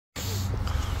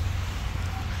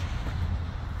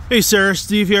Hey Sarah,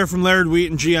 Steve here from Laird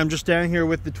Wheat and G. I'm just standing here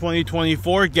with the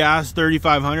 2024 Gas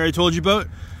 3500 I told you about.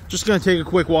 Just going to take a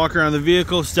quick walk around the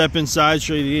vehicle, step inside,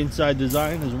 show you the inside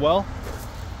design as well.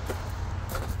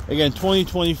 Again,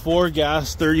 2024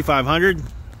 Gas 3500.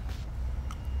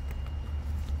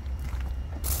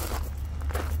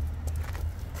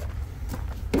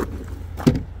 You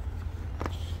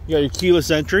got your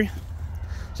keyless entry,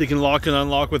 so you can lock and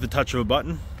unlock with the touch of a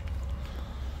button.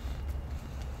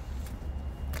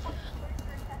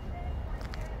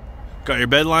 Got your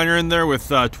bed liner in there with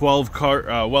 12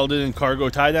 welded in cargo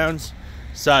tie downs,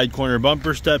 side corner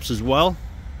bumper steps as well.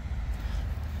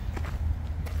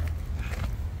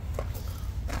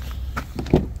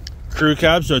 Crew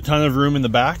cab, so a ton of room in the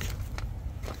back.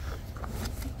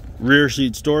 Rear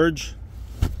seat storage,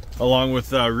 along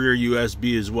with rear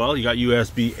USB as well. You got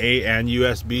USB A and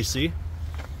USB C.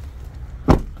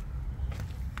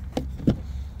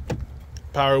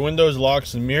 Power windows,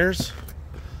 locks and mirrors.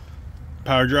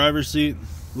 Power driver's seat,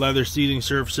 leather seating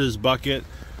surfaces, bucket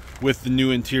with the new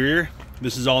interior.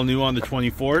 This is all new on the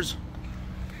 24s.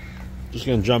 Just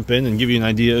going to jump in and give you an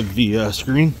idea of the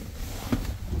screen.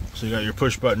 So you got your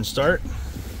push button start.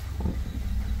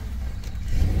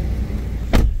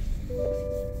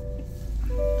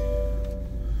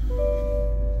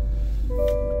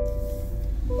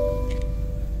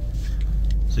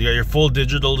 So you got your full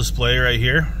digital display right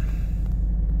here.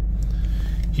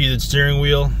 Heated steering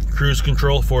wheel, cruise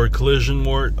control for collision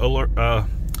warning,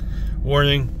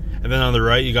 and then on the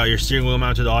right you got your steering wheel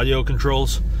mounted audio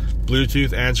controls,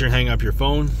 Bluetooth, answer and hang up your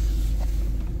phone.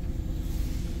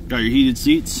 Got your heated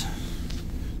seats,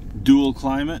 dual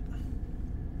climate,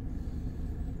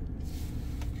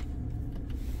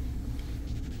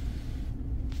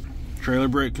 trailer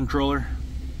brake controller,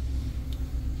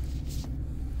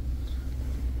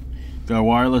 got a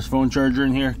wireless phone charger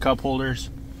in here, cup holders,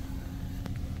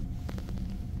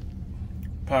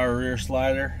 power rear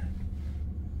slider,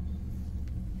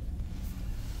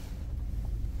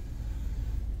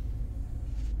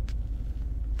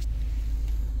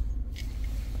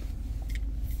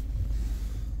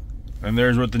 and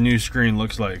there's what the new screen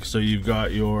looks like. So you've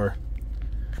got your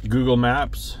Google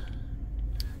Maps,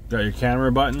 got your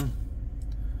camera button,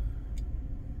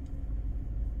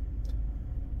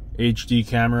 HD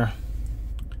camera,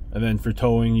 and then for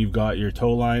towing you've got your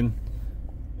tow line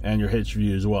and your hitch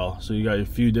view as well. So you got a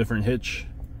few different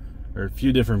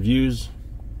views.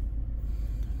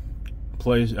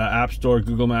 App Store,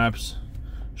 Google Maps,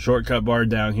 shortcut bar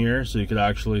down here, so you could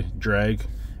actually drag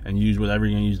and use whatever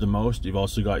you're gonna use the most. You've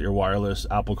also got your wireless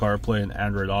Apple CarPlay and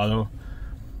Android Auto.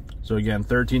 So again,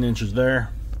 13 inches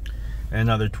there, and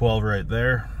another 12 right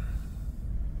there.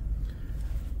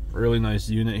 Really nice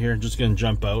unit here. Just gonna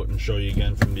jump out and show you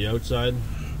again from the outside.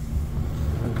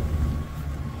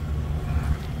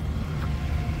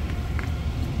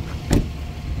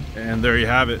 And there you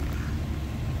have it.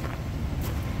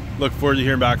 Look forward to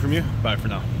hearing back from you. Bye for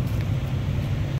now.